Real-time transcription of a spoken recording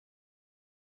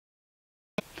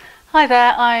Hi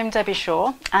there, I'm Debbie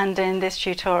Shaw, and in this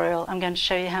tutorial I'm going to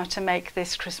show you how to make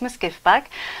this Christmas gift bag,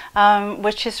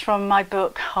 which is from my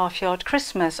book Half Yard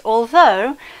Christmas,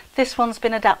 although this one's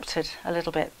been adapted a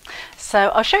little bit. So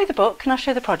I'll show you the book and I'll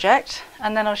show you the project,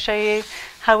 and then I'll show you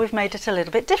how we've made it a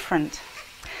little bit different.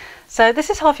 So this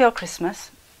is Half Yard Christmas.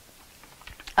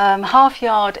 Half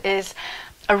Yard is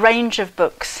a range of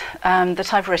books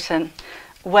that I've written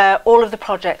where all of the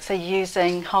projects are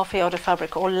using half a yard of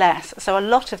fabric or less. So a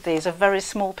lot of these are very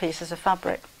small pieces of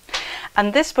fabric.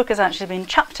 And this book has actually been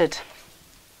chaptered.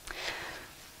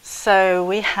 So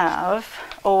we have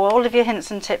all of your hints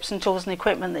and tips and tools and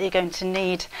equipment that you're going to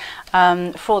need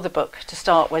for the book to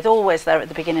start with, always there at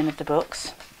the beginning of the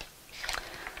books.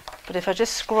 But if I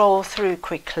just scroll through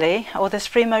quickly, there's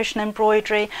free motion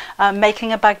embroidery,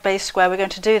 making a bag base square. We're going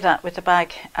to do that with the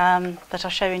bag that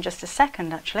I'll show you in just a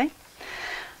second actually.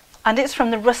 And it's from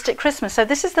the Rustic Christmas. So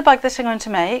this is the bag that I'm going to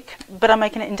make, but I'm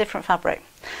making it in different fabric.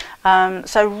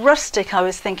 So rustic, I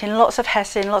was thinking lots of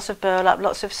hessian, lots of burlap,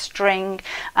 lots of string,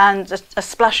 and a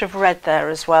splash of red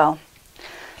there as well.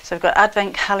 So we've got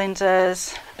advent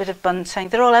calendars, a bit of bunting.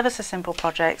 They're all ever so simple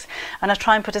projects. And I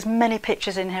try and put as many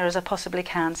pictures in here as I possibly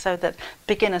can so that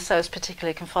beginner sews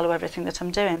particularly can follow everything that I'm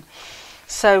doing.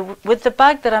 So with the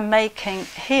bag that I'm making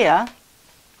here,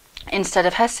 instead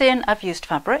of hessian, I've used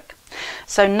fabric.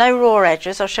 So no raw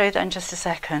edges, I'll show you that in just a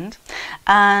second.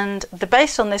 And the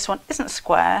base on this one isn't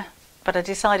square, but I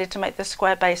decided to make the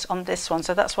square base on this one,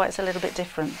 so that's why it's a little bit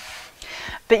different.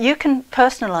 But you can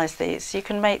personalise these, you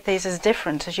can make these as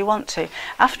different as you want to.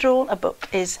 After all, a book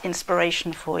is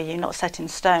inspiration for you, not set in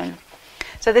stone.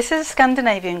 So this is a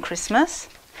Scandinavian Christmas.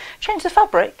 Change the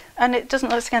fabric and it doesn't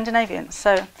look Scandinavian,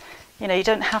 so you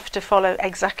don't have to follow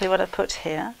exactly what I put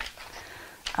here.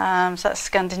 So that's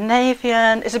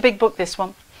Scandinavian. It's a big book, this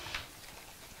one.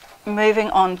 Moving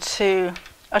on to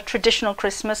a traditional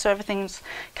Christmas, so everything's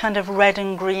kind of red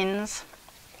and greens.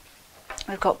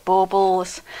 We've got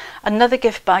baubles, another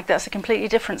gift bag that's a completely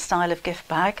different style of gift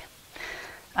bag,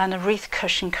 and a wreath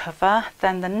cushion cover.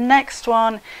 Then the next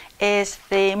one is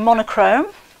the monochrome.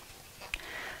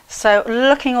 So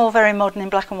looking all very modern in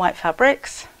black and white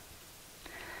fabrics.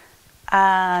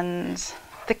 And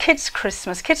the Kids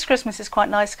Christmas. Kids Christmas is quite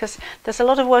nice because there's a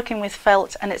lot of working with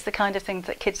felt, and it's the kind of thing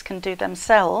that kids can do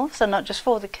themselves, so not just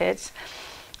for the kids,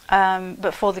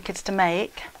 but for the kids to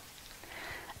make.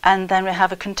 And then we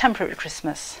have a contemporary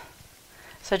Christmas,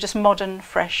 so just modern,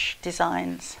 fresh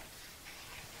designs.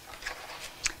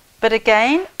 But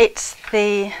again, it's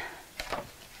the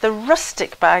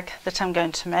rustic bag that I'm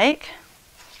going to make.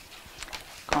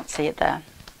 Can't see it there.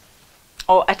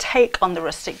 Or a take on the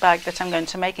rustic bag that I'm going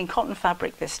to make in cotton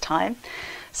fabric this time.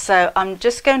 So I'm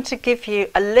just going to give you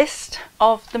a list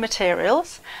of the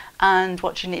materials and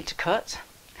what you need to cut,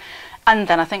 and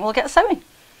then I think we'll get sewing.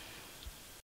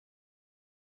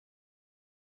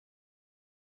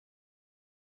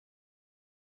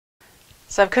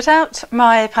 So I've cut out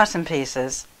my pattern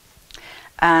pieces,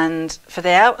 and for the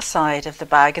outside of the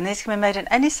bag, and these can be made in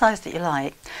any size that you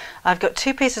like, I've got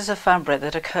two pieces of fabric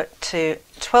that are cut to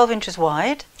 12 inches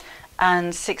wide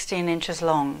and 16 inches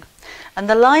long. And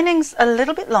the lining's a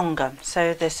little bit longer,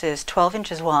 so this is 12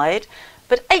 inches wide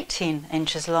but 18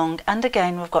 inches long, and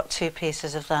again we've got two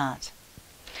pieces of that.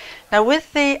 Now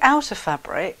with the outer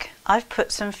fabric, I've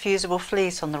put some fusible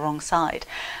fleece on the wrong side.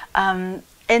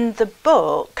 In the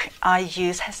book I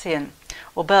use hessian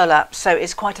or burlap, so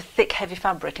it's quite a thick, heavy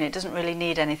fabric and it doesn't really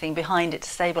need anything behind it to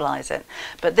stabilise it.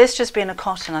 But this just being a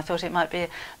cotton, I thought it might be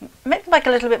make the bag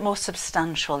a little bit more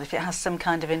substantial if it has some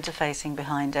kind of interfacing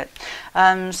behind it.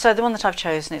 So the one that I've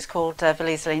chosen is called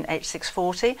Valiseline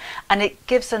H640, and it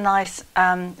gives a nice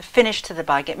finish to the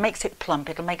bag. It makes it plump,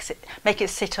 it'll make it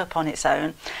sit up on its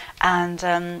own,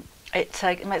 and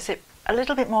it makes it a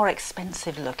little bit more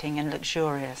expensive looking and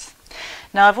luxurious.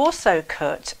 Now I've also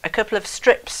cut a couple of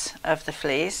strips of the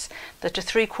fleece that are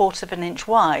 3/4 of an inch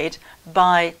wide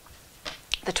by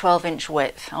the 12-inch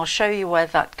width. I'll show you where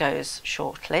that goes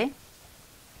shortly.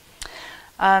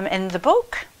 In the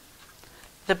book,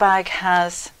 the bag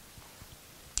has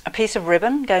a piece of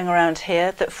ribbon going around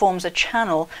here that forms a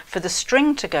channel for the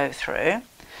string to go through,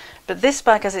 but this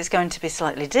bag, as it's going to be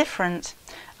slightly different,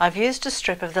 I've used a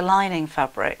strip of the lining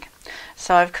fabric.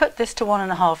 So I've cut this to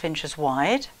 1.5 inches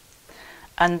wide,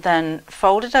 and then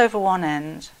fold it over one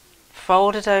end,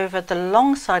 fold it over the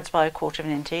long sides by 1/4 of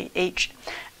an inch each,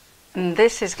 and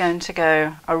this is going to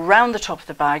go around the top of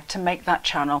the bag to make that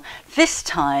channel, this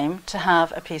time to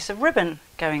have a piece of ribbon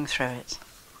going through it.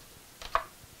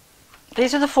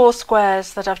 These are the 4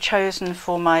 squares that I've chosen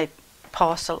for my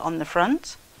parcel on the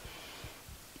front.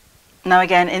 Now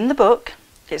again, in the book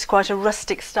it's quite a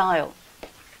rustic style.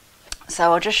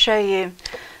 So I'll just show you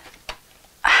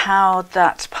how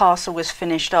that parcel was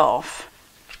finished off,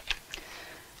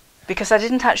 because I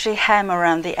didn't actually hem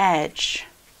around the edge.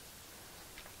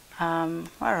 Where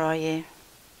are you?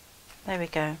 There we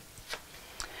go.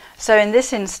 So in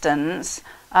this instance,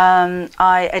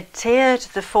 I adhered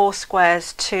the 4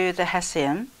 squares to the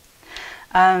Hessian.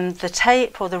 The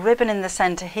tape or the ribbon in the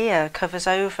centre here covers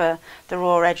over the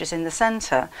raw edges in the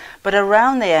centre, but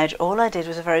around the edge all I did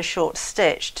was a very short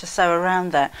stitch to sew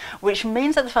around there, which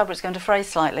means that the fabric's going to fray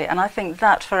slightly, and I think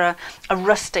that for a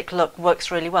rustic look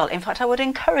works really well. In fact, I would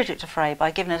encourage it to fray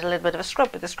by giving it a little bit of a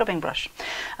scrub with a scrubbing brush.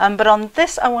 But on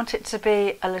this I want it to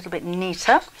be a little bit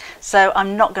neater, so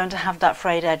I'm not going to have that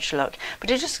frayed edge look.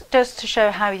 But it just goes to show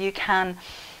how you can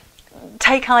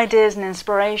take ideas and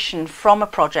inspiration from a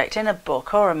project in a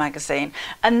book or a magazine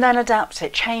and then adapt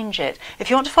it, change it. If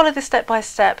you want to follow this step by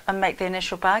step and make the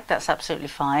initial bag, that's absolutely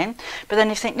fine. But then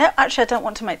you think, no, actually I don't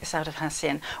want to make this out of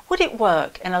Hessian. Would it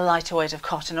work in a lighter weight of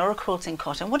cotton or a quilting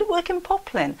cotton? Would it work in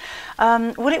poplin?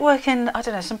 Would it work in, I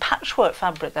don't know, some patchwork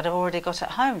fabric that I've already got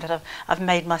at home that I've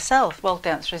made myself? Well, the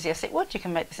answer is yes, it would. You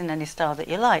can make this in any style that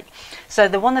you like. So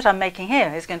the one that I'm making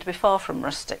here is going to be far from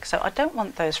rustic, so I don't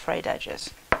want those frayed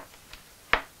edges.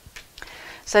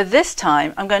 So this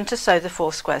time I'm going to sew the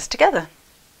 4 squares together.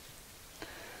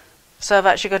 So I've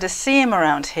actually got a seam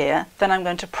around here, then I'm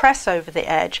going to press over the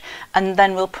edge, and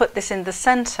then we'll put this in the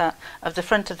centre of the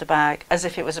front of the bag as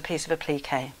if it was a piece of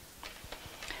applique.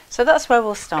 So that's where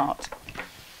we'll start.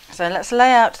 So let's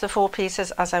lay out the 4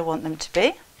 pieces as I want them to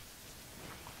be.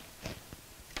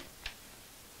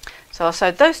 So I'll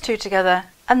sew those 2 together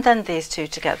and then these 2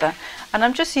 together, and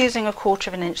I'm just using a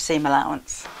 1/4 inch seam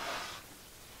allowance.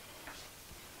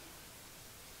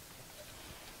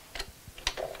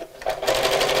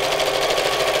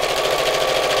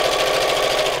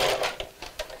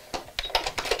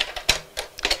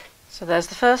 So there's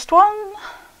the first one,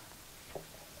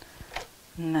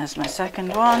 and there's my second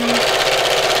one.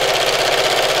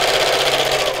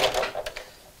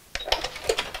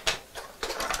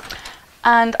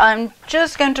 And I'm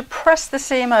just going to press the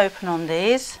seam open on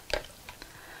these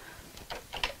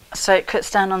so it cuts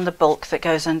down on the bulk that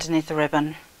goes underneath the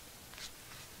ribbon.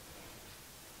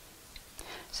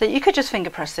 So you could just finger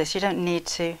press this, you don't need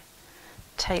to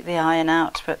take the iron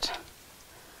out, but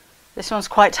this one's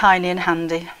quite tiny and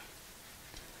handy.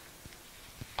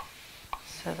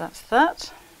 So that's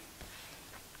that.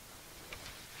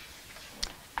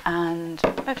 And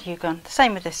where have you gone? The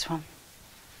same with this one.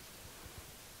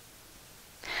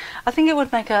 I think it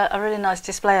would make a really nice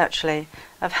display actually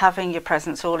of having your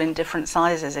presents all in different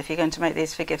sizes if you're going to make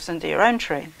these for gifts under your own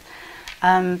tree.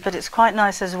 But it's quite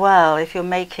nice as well if you're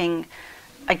making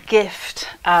a gift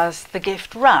as the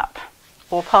gift wrap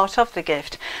or part of the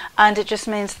gift, and it just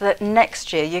means that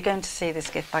next year you're going to see this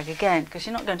gift bag again because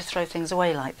you're not going to throw things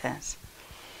away like this.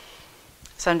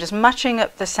 So I'm just matching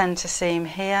up the centre seam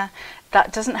here.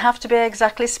 That doesn't have to be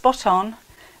exactly spot on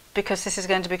because this is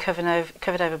going to be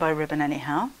covered over by ribbon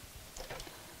anyhow.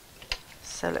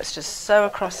 So let's just sew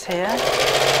across here.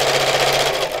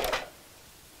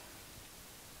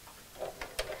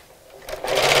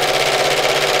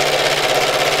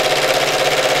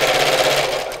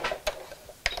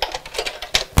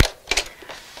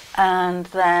 And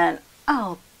then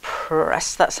I'll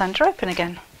press that centre open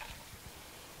again.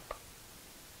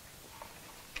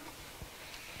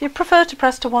 If you prefer to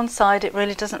press to one side, it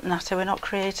really doesn't matter. We're not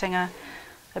creating a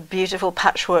beautiful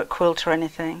patchwork quilt or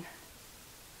anything.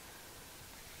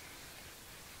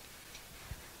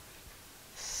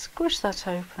 Squish that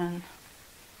open.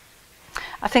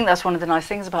 I think that's one of the nice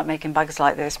things about making bags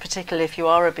like this, particularly if you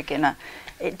are a beginner.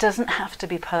 It doesn't have to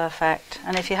be perfect,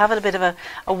 and if you have a bit of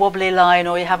a wobbly line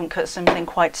or you haven't cut something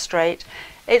quite straight,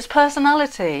 it's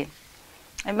personality.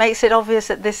 It makes it obvious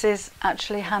that this is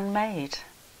actually handmade.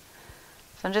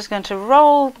 So I'm just going to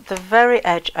roll the very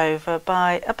edge over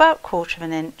by about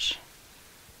 1/4 inch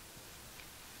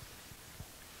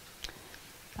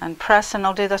and press, and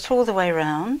I'll do that all the way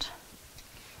around.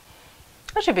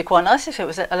 That should be quite nice if it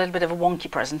was a little bit of a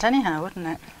wonky present anyhow, wouldn't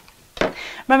it?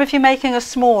 Remember, if you're making a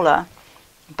smaller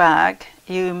bag,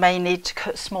 you may need to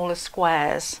cut smaller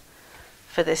squares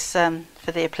for this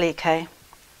for the applique.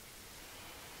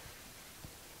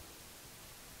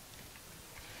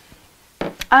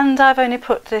 And I've only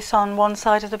put this on one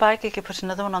side of the bag. You could put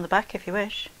another one on the back if you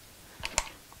wish.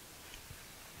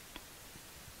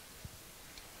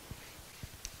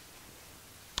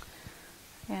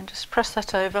 Yeah, and just press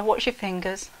that over. Watch your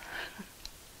fingers.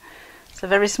 It's a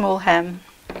very small hem.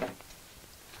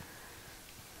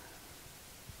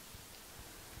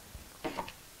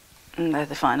 And there's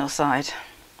the final side.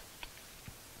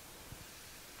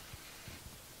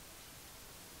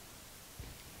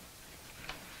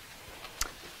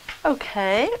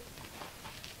 Okay,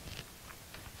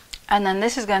 and then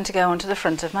this is going to go onto the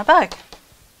front of my bag.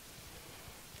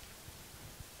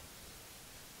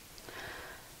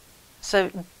 So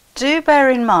do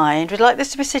bear in mind, we'd like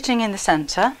this to be sitting in the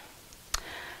centre,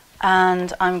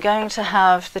 and I'm going to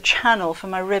have the channel for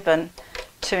my ribbon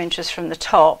 2 inches from the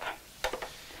top.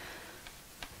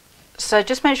 So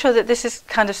just make sure that this is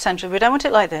kind of central. We don't want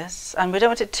it like this, and we don't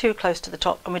want it too close to the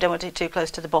top, and we don't want it too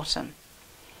close to the bottom.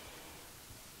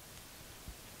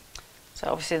 So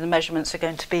obviously the measurements are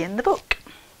going to be in the book.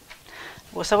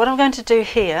 Well, so what I'm going to do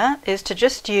here is to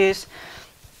just use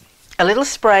a little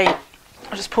spray.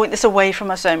 I'll just point this away from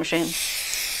my sewing machine.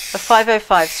 A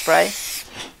 505 spray,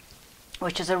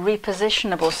 which is a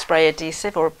repositionable spray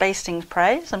adhesive, or a basting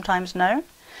spray, sometimes known,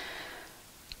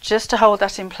 just to hold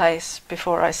that in place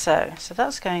before I sew. So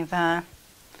that's going there.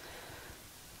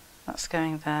 That's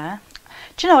going there.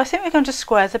 Do you know, I think we're going to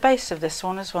square the base of this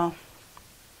one as well.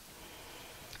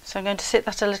 So I'm going to sit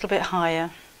that a little bit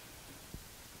higher.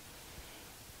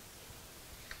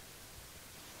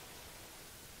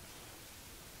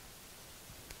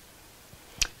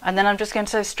 And then I'm just going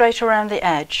to sew straight around the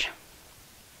edge.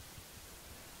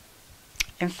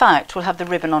 In fact, we'll have the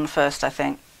ribbon on first, I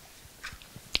think.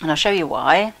 And I'll show you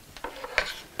why.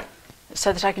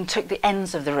 So that I can tuck the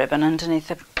ends of the ribbon underneath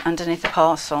the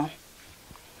parcel.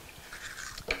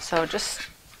 So I'll just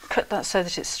cut that so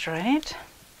that it's straight.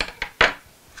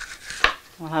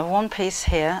 We'll have one piece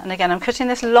here, and again I'm cutting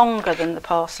this longer than the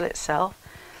parcel itself,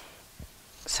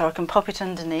 so I can pop it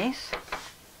underneath.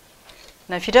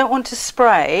 Now if you don't want to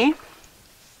spray,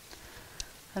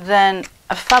 then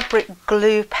a fabric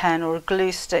glue pen or a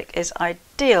glue stick is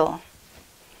ideal.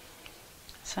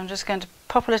 So I'm just going to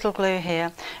pop a little glue here.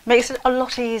 It makes it a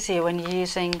lot easier when you're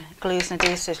using glues and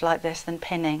adhesives like this than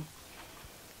pinning.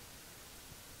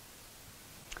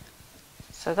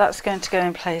 So that's going to go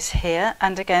in place here,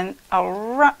 and again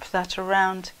I'll wrap that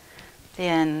around the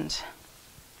end.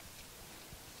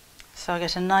 So I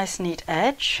get a nice neat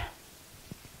edge.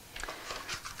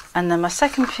 And then my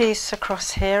second piece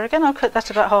across here, again I'll cut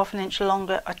that about 1/2 inch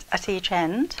longer at each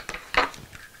end.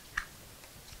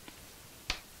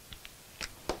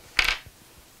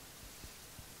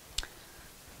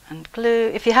 And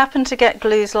glue, if you happen to get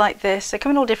glues like this, they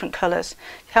come in all different colours.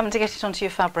 If you happen to get it onto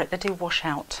your fabric, they do wash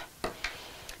out.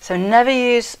 So never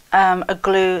use a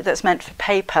glue that's meant for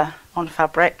paper on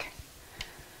fabric,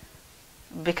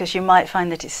 because you might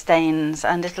find that it stains,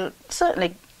 and it'll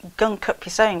certainly gunk up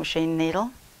your sewing machine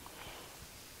needle.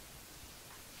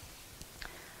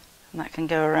 And that can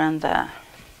go around there.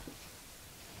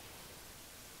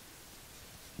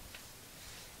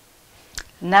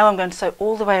 Now I'm going to sew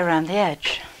all the way around the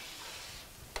edge.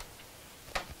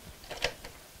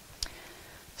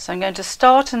 So I'm going to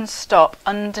start and stop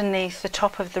underneath the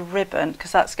top of the ribbon,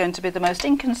 because that's going to be the most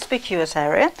inconspicuous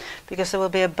area, because there will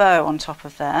be a bow on top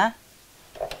of there.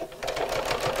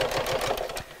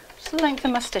 Just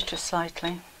lengthen my stitches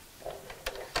slightly.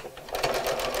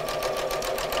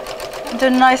 And do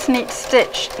a nice neat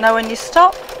stitch. Now when you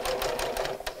stop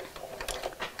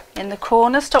in the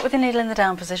corner, stop with the needle in the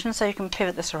down position so you can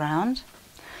pivot this around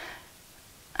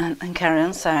and carry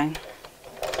on sewing.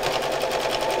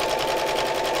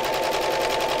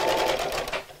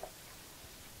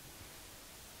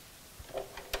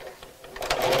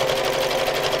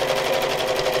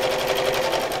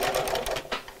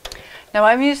 Now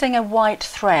I'm using a white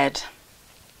thread,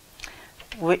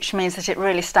 which means that it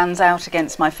really stands out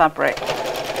against my fabric.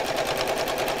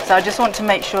 So I just want to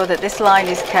make sure that this line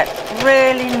is kept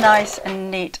really nice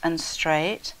and neat and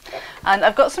straight. And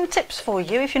I've got some tips for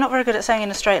you if you're not very good at sewing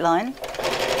in a straight line.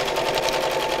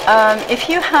 If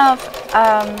you have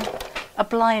a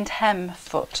blind hem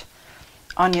foot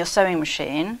on your sewing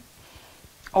machine,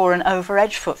 or an over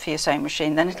edge foot for your sewing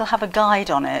machine, then it'll have a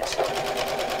guide on it.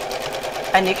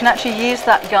 And you can actually use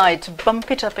that guide to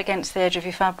bump it up against the edge of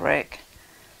your fabric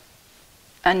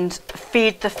and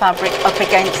feed the fabric up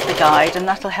against the guide, and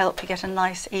that'll help you get a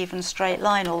nice even straight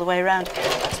line all the way around.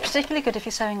 It's particularly good if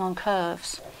you're sewing on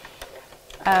curves.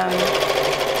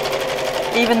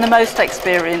 Even the most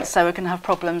experienced sewer can have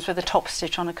problems with a top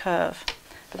stitch on a curve,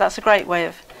 but that's a great way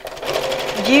of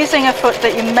using a foot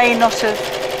that you may not have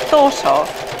thought of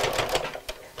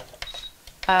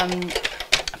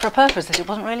for a purpose that it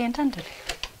wasn't really intended.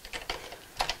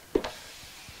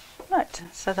 Right,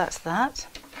 so that's that.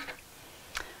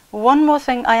 One more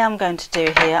thing I am going to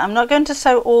do here, I'm not going to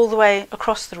sew all the way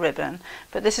across the ribbon,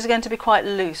 but this is going to be quite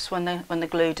loose when the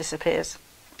glue disappears.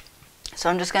 So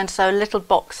I'm just going to sew a little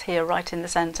box here right in the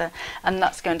centre, and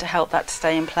that's going to help that to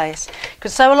stay in place. You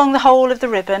could sew along the whole of the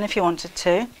ribbon if you wanted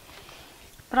to,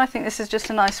 but I think this is just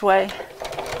a nice way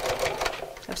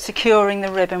of securing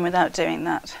the ribbon without doing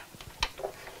that.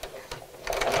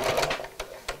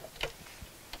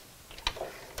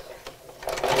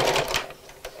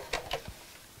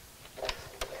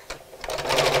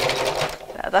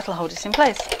 That'll hold it in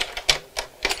place.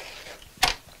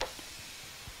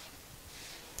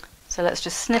 So let's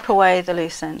just snip away the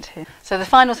loose end here. So the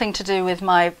final thing to do with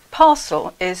my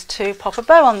parcel is to pop a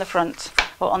bow on the front,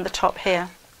 or on the top here.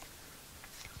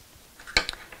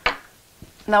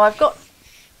 Now I've got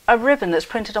a ribbon that's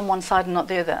printed on one side and not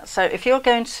the other. So if you're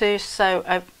going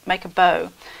to make a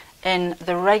bow in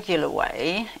the regular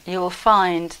way, you'll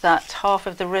find that half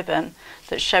of the ribbon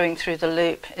that's showing through the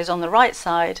loop is on the right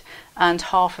side and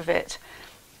half of it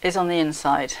is on the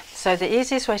inside. So the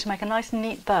easiest way to make a nice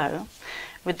neat bow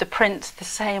with the print the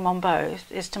same on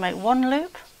both is to make one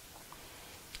loop,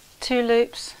 two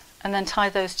loops, and then tie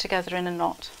those together in a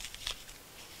knot.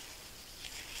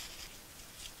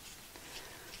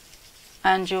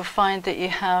 And you'll find that you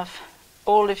have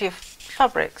all of your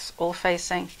fabrics all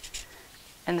facing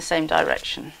in the same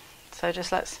direction. So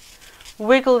just let's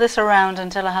wiggle this around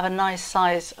until I have a nice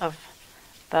size of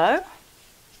bow.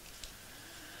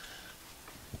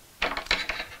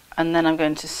 And then I'm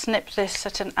going to snip this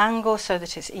at an angle so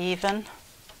that it's even.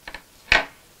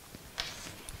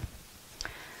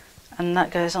 And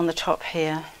that goes on the top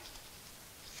here.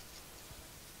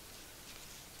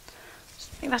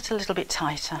 Just make that a little bit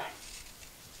tighter.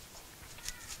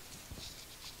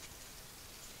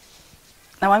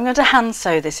 Now I'm going to hand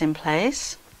sew this in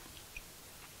place.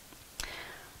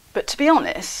 But to be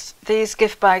honest, these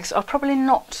gift bags are probably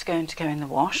not going to go in the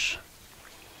wash.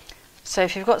 So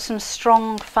if you've got some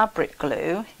strong fabric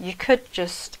glue, you could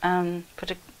just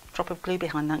put a drop of glue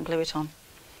behind that and glue it on.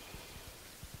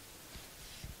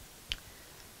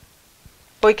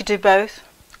 Or you could do both,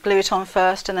 glue it on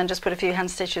first and then just put a few hand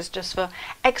stitches just for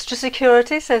extra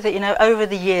security, so that you know over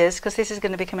the years, because this is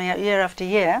going to be coming out year after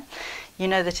year, you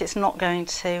know that it's not going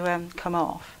to come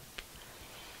off.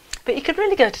 But you could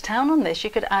really go to town on this. You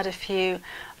could add a few,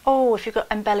 if you've got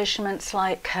embellishments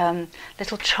like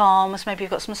little charms, maybe you've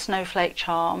got some snowflake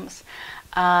charms,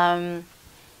 or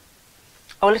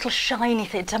little shiny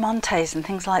diamantes and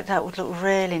things like that would look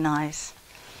really nice.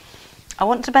 I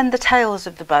want to bend the tails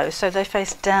of the bow so they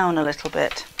face down a little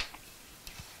bit.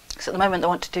 So at the moment I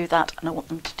want to do that and I want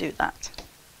them to do that.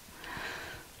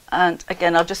 And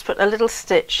again, I'll just put a little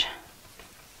stitch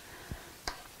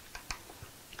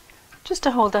just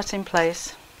to hold that in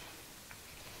place.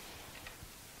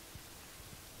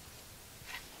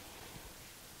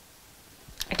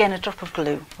 Again, a drop of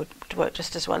glue would work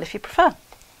just as well if you prefer.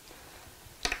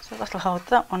 So that'll hold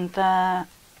that one there.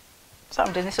 So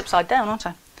I'm doing this upside down, aren't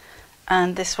I?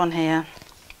 And this one here.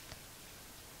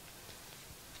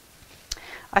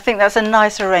 I think that's a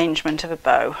nice arrangement of a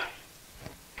bow.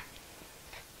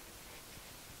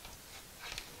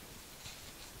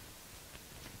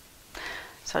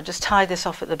 So I'll just tie this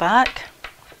off at the back.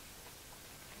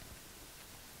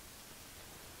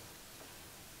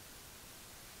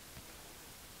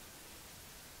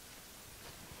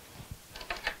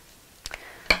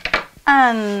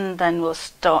 And then we'll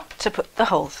start to put the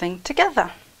whole thing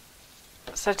together.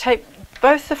 So take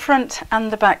both the front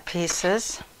and the back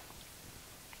pieces,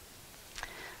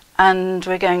 and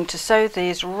we're going to sew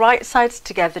these right sides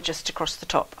together just across the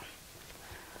top.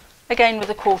 Again with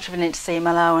a 1/4 inch seam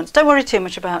allowance. Don't worry too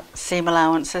much about seam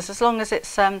allowances as long as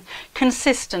it's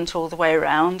consistent all the way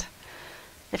around.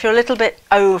 If you're a little bit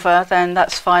over, then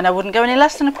that's fine. I wouldn't go any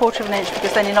less than a 1/4 inch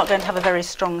because then you're not going to have a very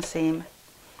strong seam.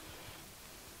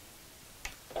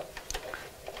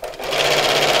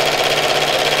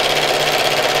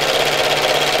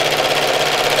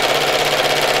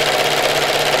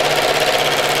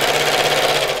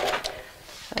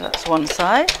 So that's one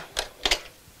side.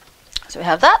 So we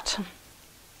have that,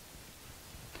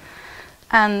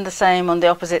 and the same on the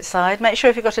opposite side. Make sure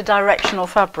if you've got a directional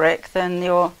fabric, then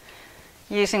you're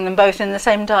using them both in the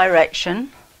same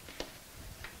direction.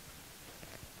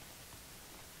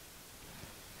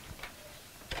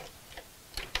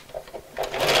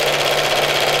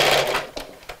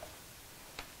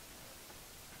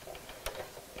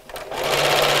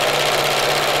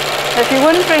 So if you're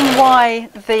wondering why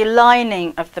the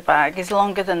lining of the bag is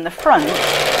longer than the front,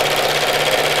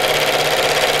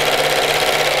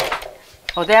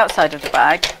 or the outside of the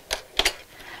bag,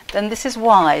 then this is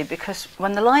why. Because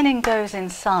when the lining goes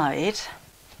inside,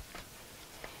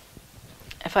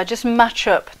 if I just match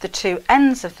up the two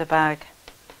ends of the bag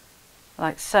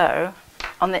like so,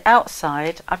 on the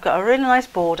outside I've got a really nice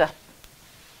border.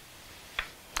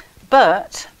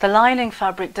 But the lining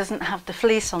fabric doesn't have the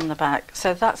fleece on the back,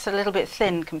 so that's a little bit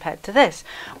thin compared to this,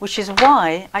 which is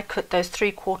why I cut those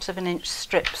 3/4 of an inch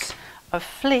strips of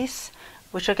fleece,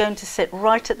 which are going to sit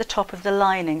right at the top of the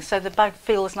lining, so the bag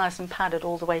feels nice and padded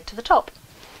all the way to the top.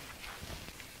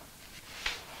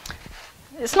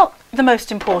 It's not the most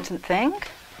important thing,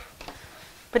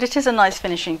 but it is a nice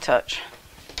finishing touch.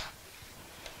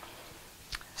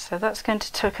 So that's going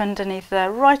to tuck underneath there,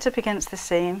 right up against the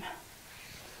seam.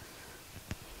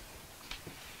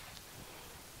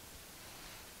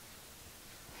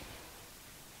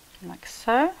 Like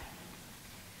so.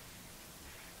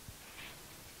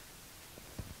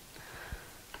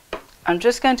 I'm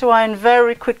just going to iron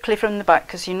very quickly from the back,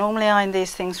 because you normally iron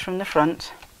these things from the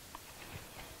front.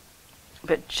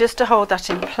 But just to hold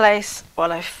that in place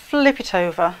while I flip it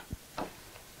over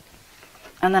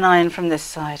and then iron from this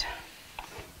side.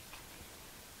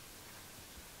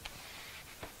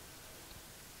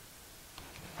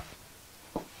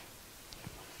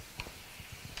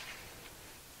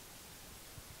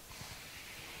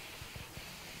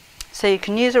 So you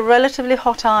can use a relatively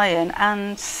hot iron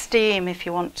and steam if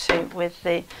you want to with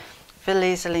the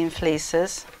Vlizoline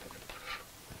fleeces.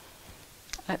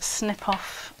 Let's snip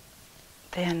off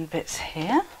the end bits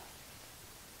here.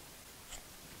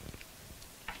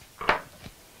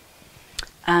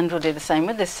 And we'll do the same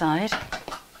with this side.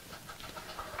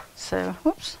 So,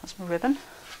 whoops, that's my ribbon.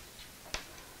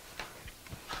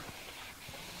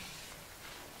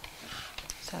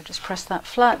 So I'll just press that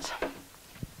flat.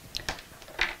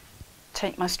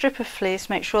 Take my strip of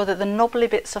fleece, make sure that the knobbly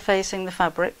bits are facing the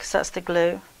fabric, because that's the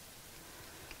glue.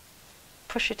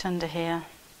 Push it under here.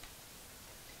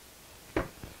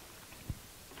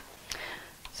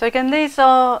 So again, these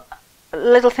are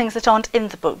little things that aren't in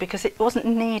the book because it wasn't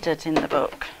needed in the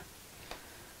book.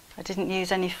 I didn't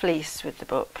use any fleece with the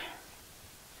book.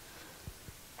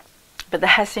 But the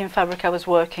Hessian fabric I was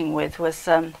working with was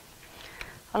a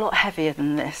lot heavier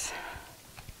than this.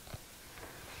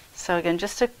 So again,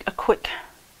 just a quick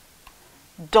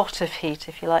dot of heat,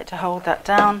 if you like, to hold that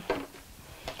down.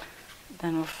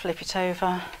 Then we'll flip it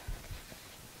over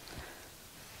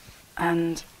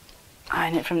and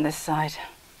iron it from this side.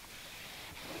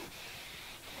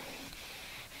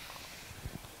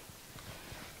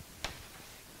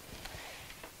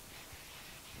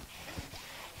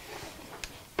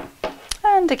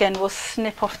 And again, we'll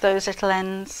snip off those little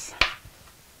ends.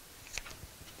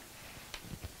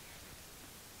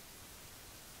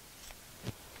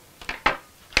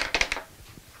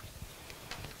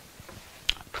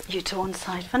 You to one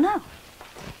side for now.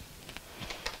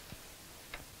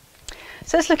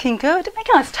 So it's looking good. It'd make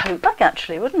a nice tote bag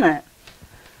actually, wouldn't it?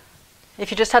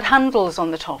 If you just had handles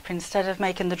on the top instead of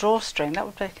making the drawstring, that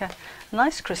would make a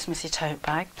nice Christmassy tote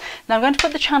bag. Now I'm going to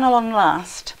put the channel on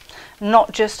last,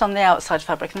 not just on the outside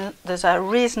fabric, and there's a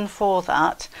reason for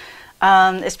that.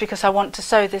 It's because I want to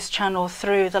sew this channel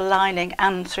through the lining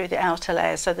and through the outer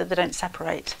layer so that they don't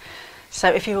separate. So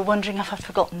if you were wondering if I'd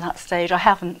forgotten that stage, I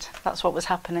haven't. That's what was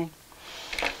happening.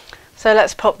 So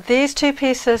let's pop these two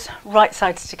pieces right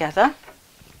sides together.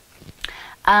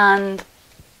 And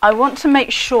I want to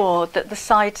make sure that the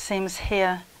side seams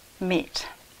here meet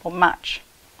or match.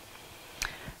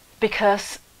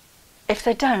 Because if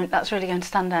they don't, that's really going to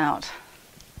stand out.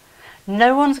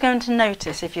 No one's going to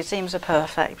notice if your seams are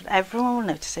perfect, but everyone will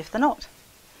notice if they're not.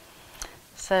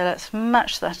 So let's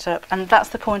match that up, and that's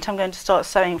the point I'm going to start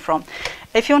sewing from.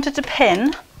 If you wanted to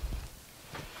pin,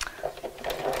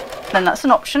 then that's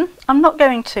an option. I'm not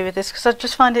going to with this because I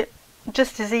just find it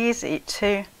just as easy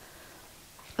to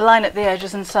line up the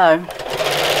edges and sew.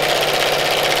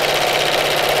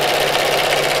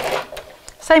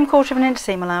 Same 1/4 of an inch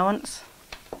seam allowance.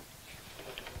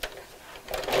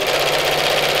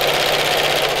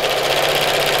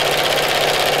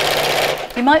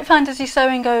 You might find as you're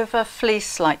sewing over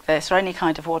fleece like this, or any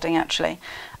kind of wadding actually,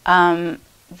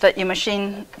 that your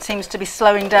machine seems to be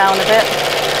slowing down a bit,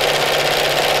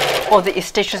 or that your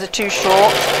stitches are too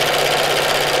short.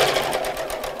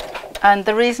 And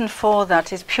the reason for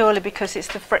that is purely because it's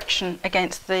the friction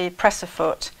against the presser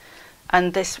foot,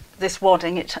 and this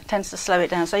wadding, it tends to slow it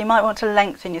down. So you might want to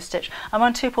lengthen your stitch. I'm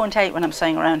on 2.8 when I'm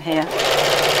sewing around here,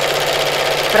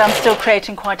 but I'm still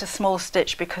creating quite a small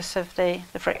stitch because of the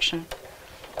friction.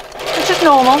 Which is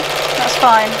normal, that's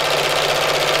fine.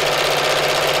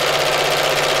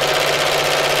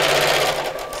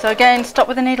 So again, stop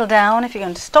with the needle down if you're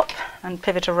going to stop, and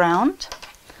pivot around.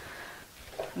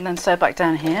 And then sew back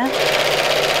down here.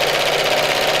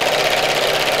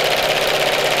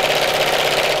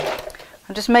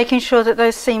 I'm just making sure that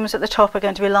those seams at the top are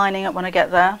going to be lining up when I get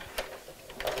there.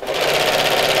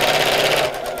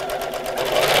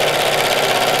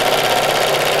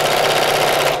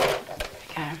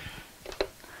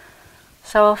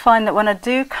 So I'll find that when I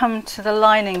do come to the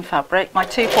lining fabric, my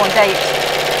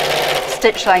 2.8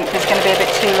 stitch length is going to be a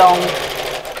bit too long.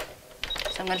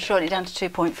 So I'm going to shorten it down to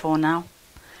 2.4 now.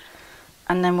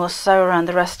 And then we'll sew around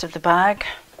the rest of the bag.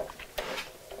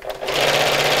 You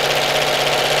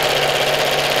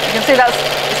can see that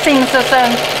the seams are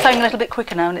sewn a little bit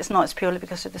quicker now, and it's not, it's purely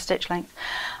because of the stitch length.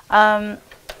 I'll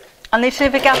need to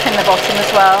leave a gap in the bottom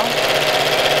as well,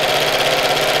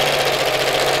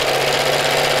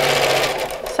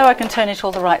 so I can turn it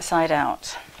all the right side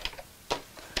out.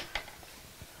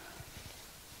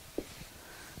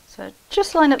 So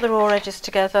just line up the raw edges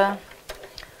together.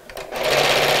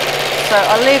 So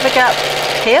I'll leave a gap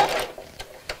here,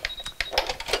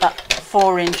 about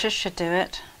 4 inches should do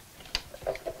it.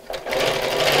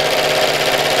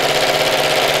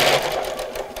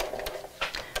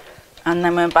 And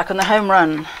then we're back on the home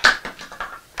run.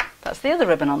 That's the other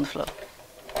ribbon on the floor.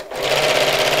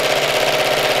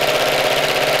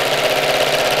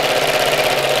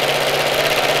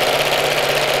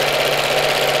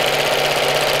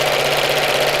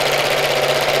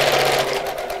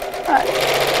 Right,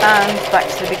 and back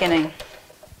to the beginning.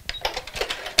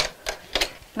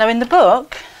 Now in the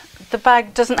book, the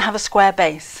bag doesn't have a square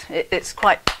base. It's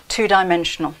quite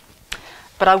two-dimensional.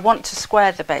 But I want to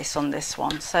square the base on this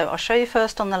one, so I'll show you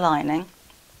first on the lining.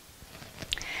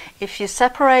 If you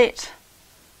separate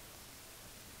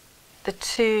the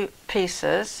two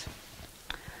pieces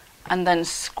and then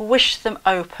squish them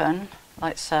open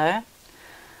like so,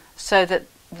 so that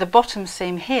the bottom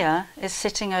seam here is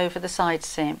sitting over the side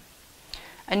seam,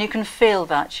 and you can feel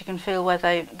that, you can feel where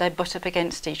they butt up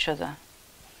against each other.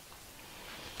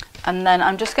 And then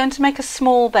I'm just going to make a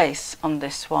small base on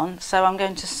this one, so I'm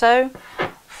going to sew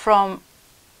from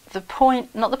the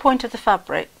point, not the point of the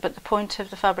fabric, but the point of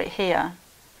the fabric here.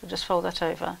 I'll just fold that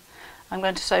over. I'm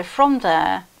going to sew from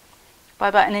there by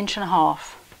about 1.5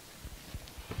 inches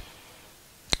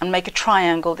and make a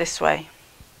triangle this way.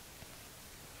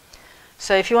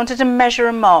 So if you wanted to measure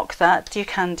and mark that, you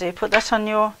can do. Put that on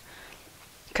your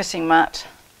cutting mat,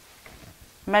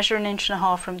 measure 1.5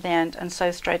 inches from the end and sew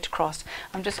straight across.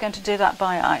 I'm just going to do that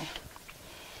by eye.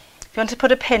 If you want to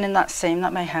put a pin in that seam,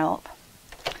 that may help.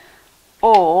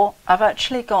 Or I've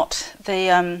actually got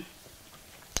the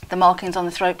markings on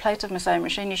the throat plate of my sewing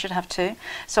machine. You should have 2.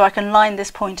 So I can line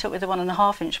this point up with the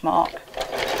 1.5 inch mark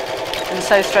and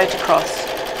sew straight across.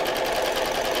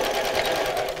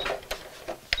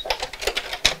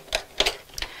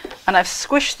 And I've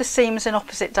squished the seams in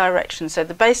opposite directions. So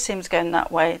the base seam's going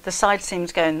that way, the side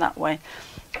seam's going that way.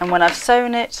 And when I've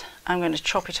sewn it, I'm going to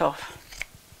chop it off.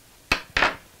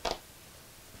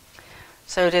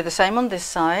 So we'll do the same on this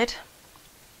side.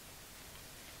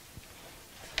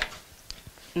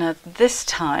 Now this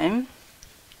time,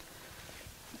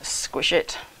 squish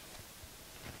it.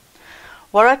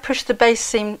 Where I push the base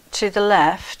seam to the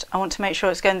left, I want to make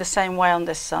sure it's going the same way on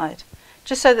this side,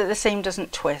 just so that the seam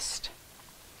doesn't twist.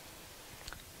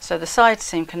 So the side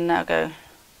seam can now go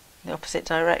the opposite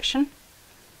direction.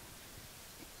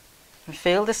 And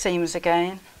feel the seams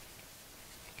again.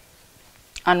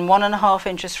 And 1.5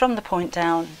 inches from the point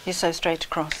down, you sew straight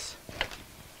across.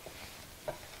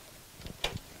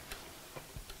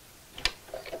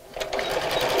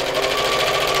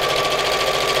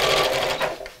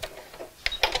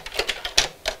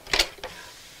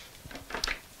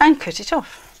 And cut it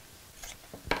off.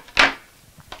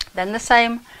 Then the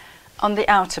same on the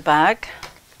outer bag.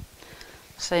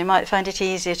 So you might find it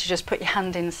easier to just put your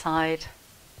hand inside.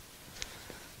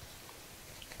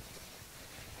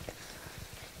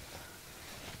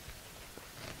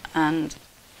 And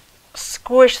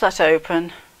squish that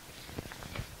open.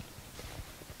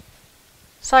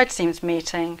 Side seams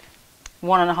meeting,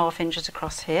 1.5 inches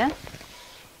across here.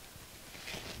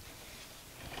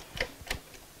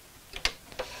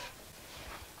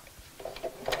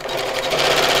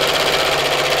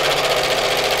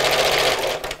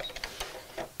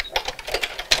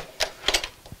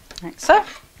 Like so,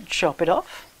 chop it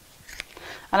off.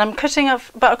 And I'm cutting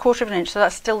off about 1/4 inch, so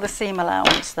that's still the seam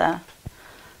allowance there.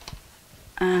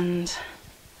 And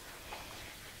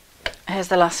here's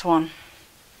the last one.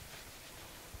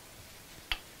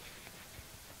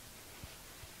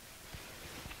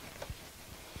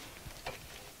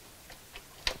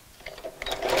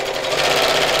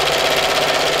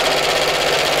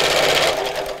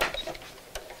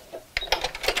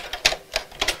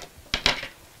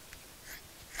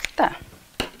 There.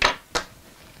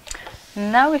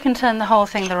 Now we can turn the whole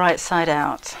thing the right side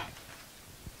out.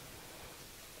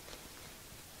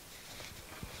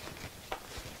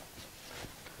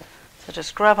 So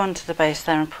just grab onto the base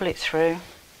there and pull it through.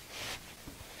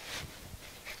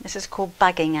 This is called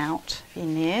bagging out, if you're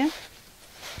new.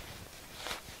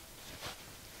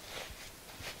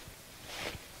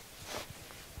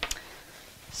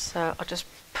 So I'll just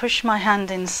push my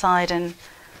hand inside and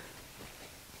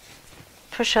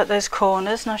push out those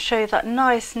corners, and I'll show you that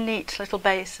nice, neat little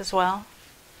base as well.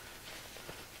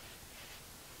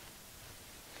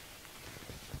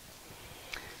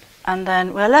 And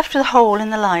then we're left with a hole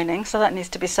in the lining, so that needs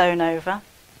to be sewn over.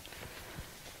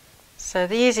 So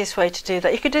the easiest way to do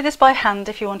that, you could do this by hand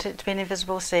if you want it to be an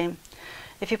invisible seam.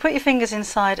 If you put your fingers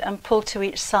inside and pull to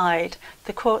each side,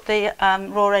 the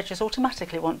raw edges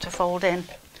automatically want to fold in.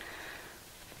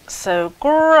 So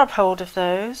grab hold of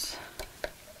those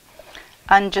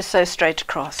and just sew straight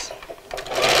across.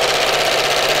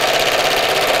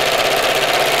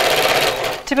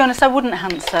 To be honest, I wouldn't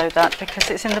hand sew that because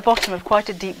it's in the bottom of quite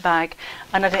a deep bag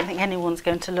and I don't think anyone's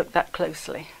going to look that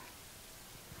closely.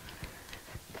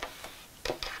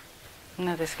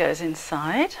 Now this goes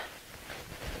inside.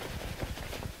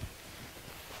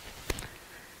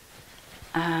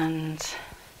 And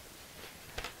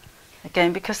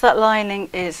again, because that lining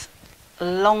is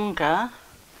longer,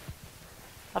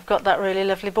 I've got that really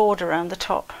lovely border around the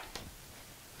top,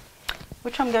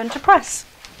 which I'm going to press.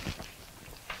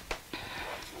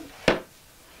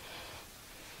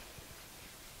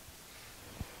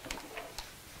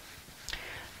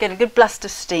 Get a good blast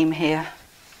of steam here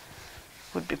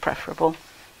would be preferable.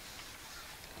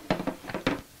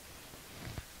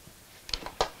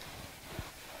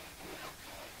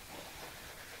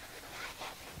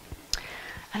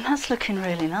 And that's looking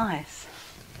really nice.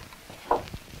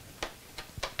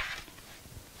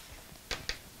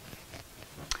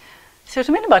 See what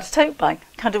I mean about a tote bag?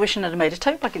 Kind of wishing I'd have made a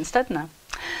tote bag instead now.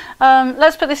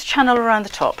 Let's put this channel around the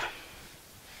top.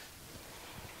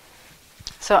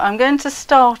 So I'm going to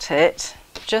start it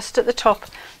just at the top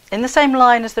in the same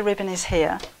line as the ribbon is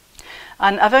here.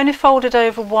 And I've only folded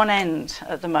over one end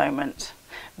at the moment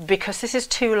because this is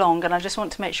too long and I just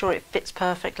want to make sure it fits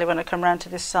perfectly when I come round to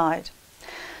this side.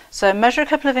 So measure a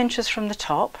couple of inches from the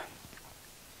top,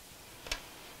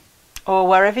 or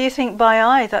wherever you think by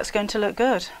eye that's going to look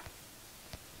good.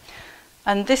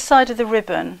 And this side of the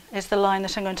ribbon is the line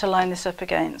that I'm going to line this up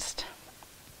against.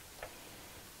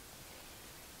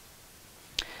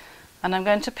 And I'm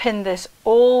going to pin this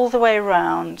all the way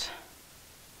round,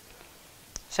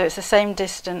 so it's the same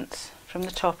distance from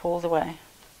the top all the way.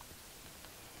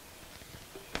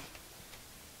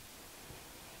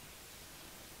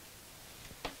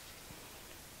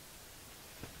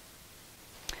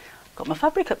 Got my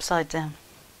fabric upside down.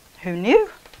 Who knew?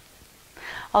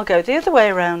 I'll go the other way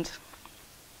around.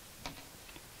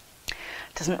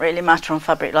 Doesn't really matter on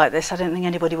fabric like this. I don't think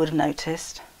anybody would have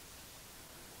noticed.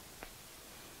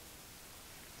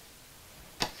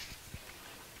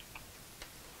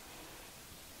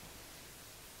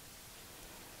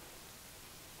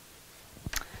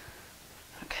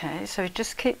 Okay, so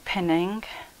just keep pinning.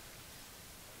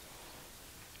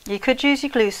 You could use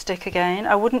your glue stick again.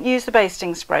 I wouldn't use the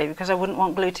basting spray because I wouldn't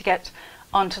want glue to get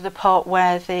onto the part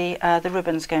where the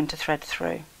ribbon's going to thread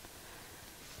through.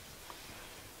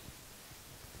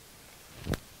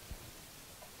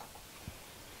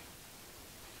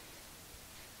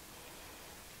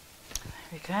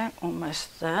 There we go,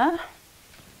 almost there.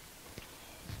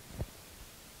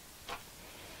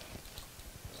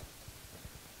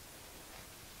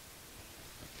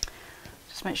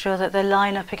 Make sure that they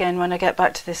line up again when I get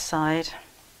back to this side.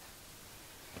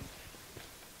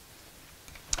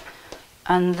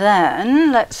 And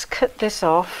then let's cut this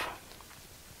off.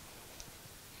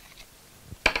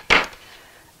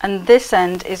 And this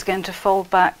end is going to fold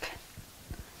back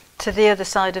to the other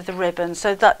side of the ribbon,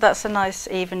 so that's a nice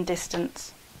even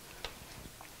distance.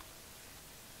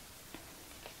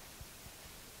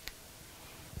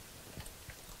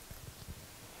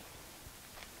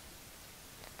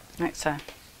 Like so.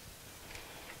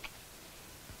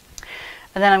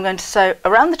 And then I'm going to sew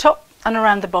around the top and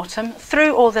around the bottom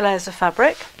through all the layers of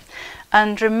fabric.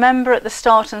 And remember at the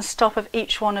start and stop of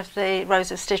each one of the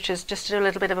rows of stitches just to do a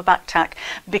little bit of a back tack,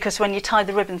 because when you tie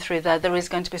the ribbon through there is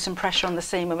going to be some pressure on the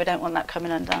seam and we don't want that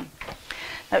coming undone.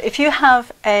 Now if you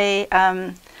have a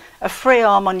free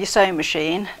arm on your sewing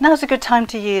machine, now's a good time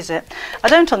to use it. I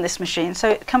don't on this machine, so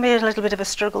it can be a little bit of a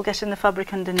struggle getting the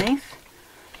fabric underneath.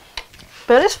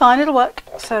 But it's fine, it'll work.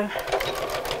 So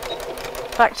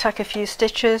back tack a few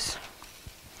stitches.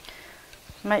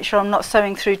 Make sure I'm not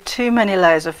sewing through too many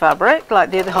layers of fabric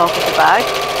like the other half of the bag.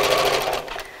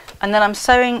 And then I'm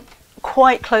sewing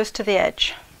quite close to the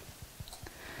edge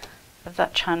of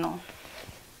that channel.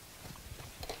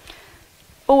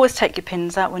 Always take your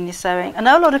pins out when you're sewing. I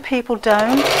know a lot of people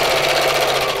don't.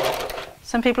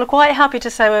 Some people are quite happy to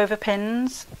sew over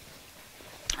pins.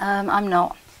 I'm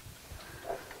not.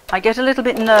 I get a little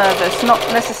bit nervous, not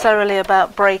necessarily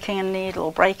about breaking a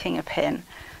needle, breaking a pin,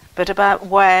 but about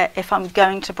where, if I'm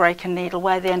going to break a needle,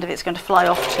 where the end of it's going to fly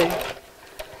off to.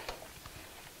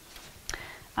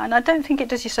 And I don't think it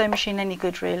does your sewing machine any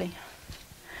good, really,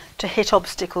 to hit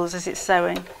obstacles as it's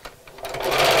sewing.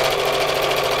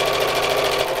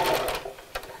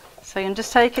 So you can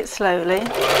just take it slowly.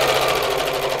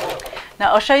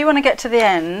 Now I'll show you when I get to the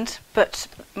end, but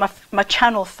my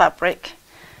channel fabric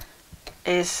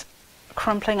is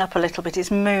crumpling up a little bit,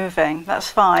 it's moving, that's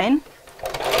fine.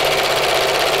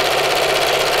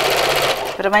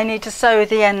 But I may need to sew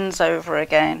the ends over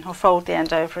again, or fold the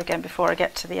end over again before I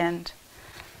get to the end.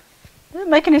 Doesn't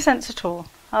make any sense at all.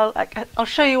 I'll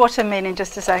show you what I mean in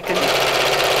just a second.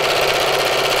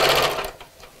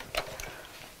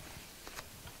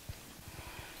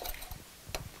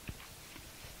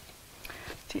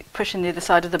 Pushing the other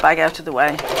side of the bag out of the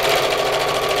way.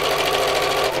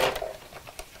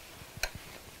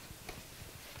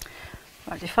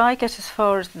 Right, if I get as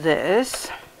far as this,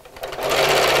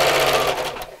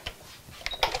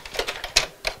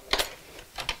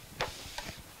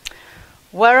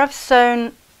 where I've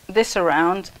sewn this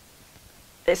around,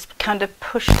 it's kind of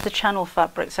pushed the channel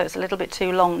fabric, so it's a little bit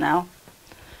too long now.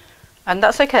 And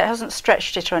that's okay, it hasn't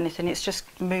stretched it or anything, it's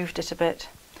just moved it a bit.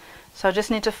 So I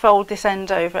just need to fold this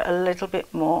end over a little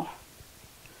bit more,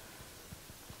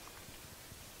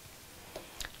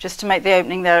 just to make the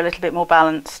opening there a little bit more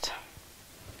balanced.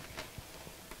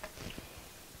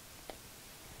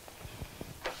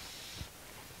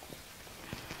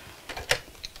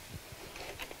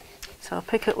 So I'll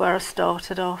pick up where I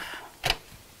started off.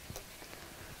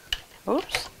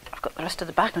 Oops, I've got the rest of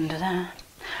the bag under there.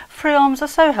 Free arms are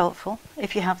so helpful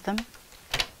if you have them.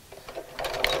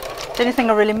 The only thing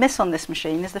I really miss on this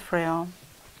machine is the free arm.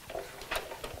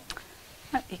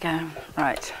 There you go,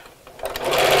 right.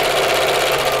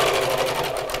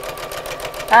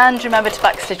 And remember to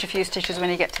backstitch a few stitches when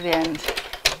you get to the end.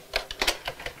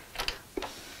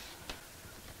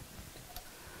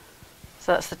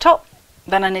 So that's the top.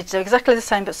 Then I need to do exactly the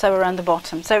same but sew around the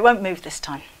bottom, so it won't move this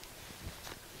time.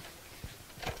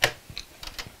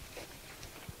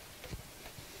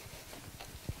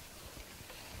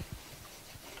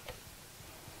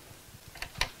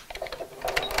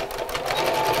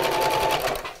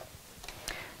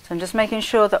 So I'm just making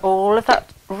sure that all of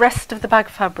that rest of the bag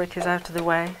fabric is out of the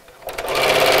way.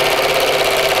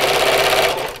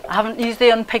 I haven't used the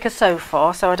unpicker so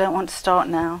far, so I don't want to start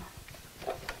now.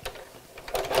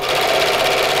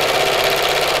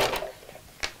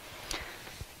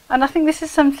 And I think this is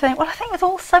something, well, I think with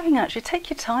all sewing actually, take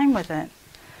your time with it.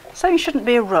 Sewing shouldn't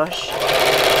be a rush.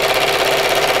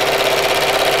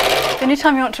 The only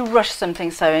time you want to rush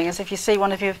something sewing is if you see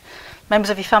one of your members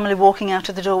of your family walking out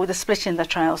of the door with a split in their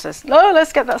trousers. Oh,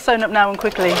 let's get that sewn up now and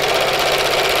quickly.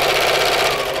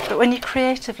 But when you're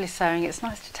creatively sewing, it's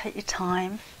nice to take your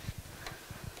time.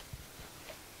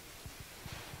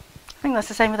 I think that's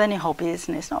the same with any hobby,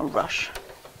 isn't it? It's not a rush.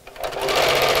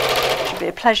 It should be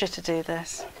a pleasure to do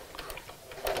this.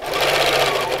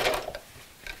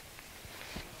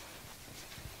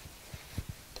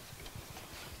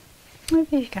 There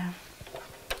you go.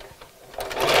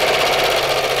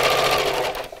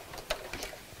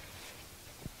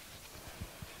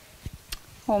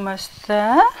 Almost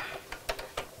there.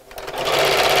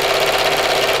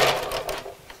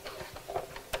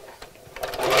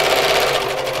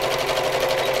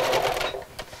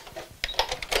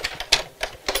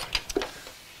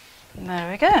 There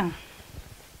we go.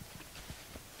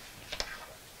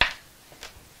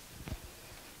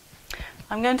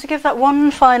 I'm going to give that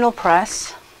one final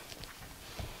press.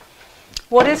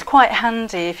 What is quite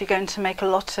handy if you're going to make a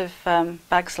lot of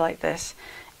bags like this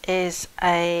is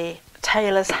a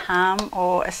tailor's ham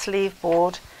or a sleeve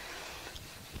board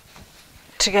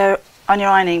to go on your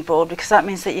ironing board, because that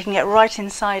means that you can get right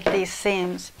inside these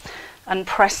seams and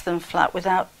press them flat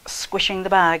without squishing the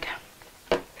bag.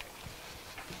 In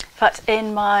fact,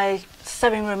 in my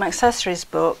sewing room accessories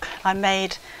book, I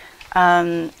made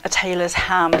a tailor's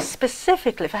ham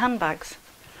specifically for handbags.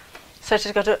 So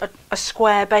it's got a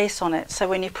square base on it, so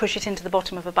when you push it into the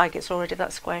bottom of a bag, it's already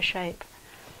that square shape.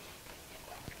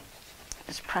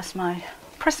 Just press my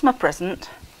present.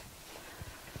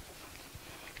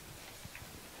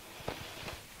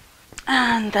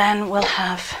 And then we'll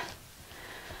have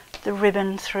the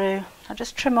ribbon through. I'll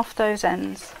just trim off those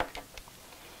ends.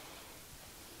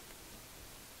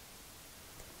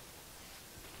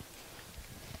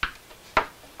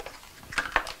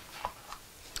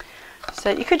 So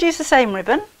you could use the same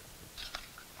ribbon,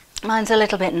 Mine's a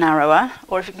little bit narrower,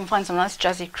 or if you can find some nice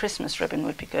jazzy Christmas ribbon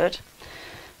would be good.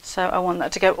 So I want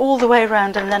that to go all the way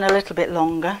around and then a little bit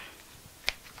longer.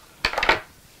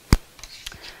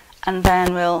 And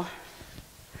then we'll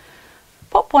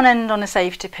pop one end on a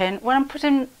safety pin. When I'm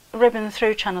putting ribbon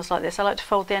through channels like this, I like to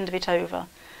fold the end of it over,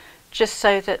 just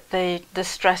so that the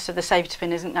stress of the safety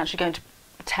pin isn't actually going to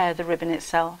tear the ribbon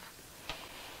itself.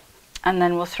 And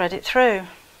then we'll thread it through.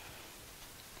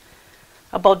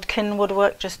 A bodkin would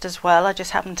work just as well. I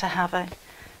just happen to have a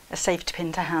safety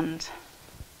pin to hand.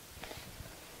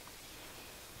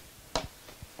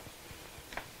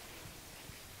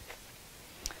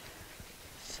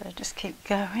 So just keep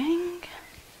going.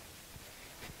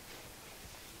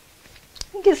 I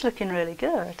think it's looking really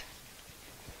good.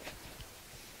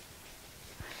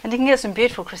 And you can get some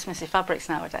beautiful Christmassy fabrics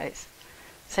nowadays.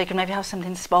 So you can maybe have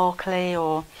something sparkly,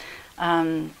 or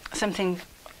something,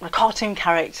 a cartoon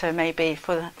character maybe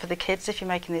for the kids if you're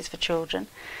making these for children.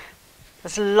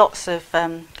 There's lots of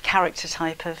character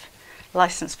type of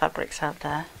licensed fabrics out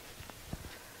there.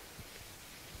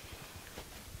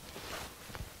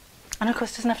 And of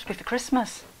course it doesn't have to be for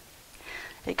Christmas.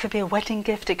 It could be a wedding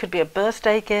gift, it could be a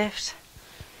birthday gift,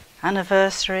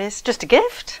 anniversaries, just a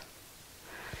gift.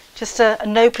 Just a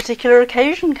no particular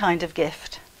occasion kind of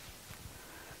gift.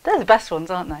 They're the best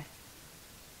ones, aren't they?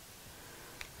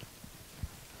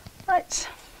 Right.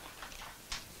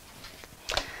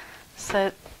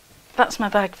 So that's my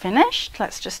bag finished.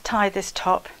 Let's just tie this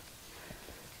top.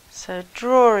 So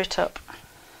draw it up.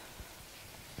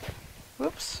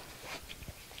 Whoops.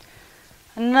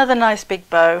 Another nice big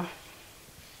bow.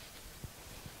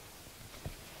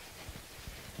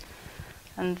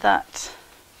 And that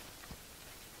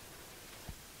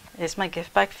is my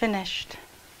gift bag finished.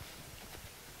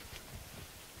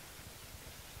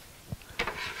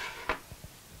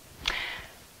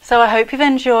 So I hope you've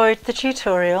enjoyed the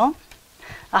tutorial.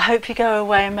 I hope you go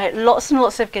away and make lots and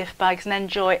lots of gift bags and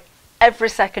enjoy every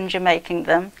second you're making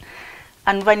them.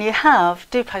 And when you have,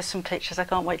 do post some pictures. I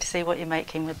can't wait to see what you're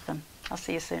making with them. I'll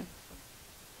see you soon.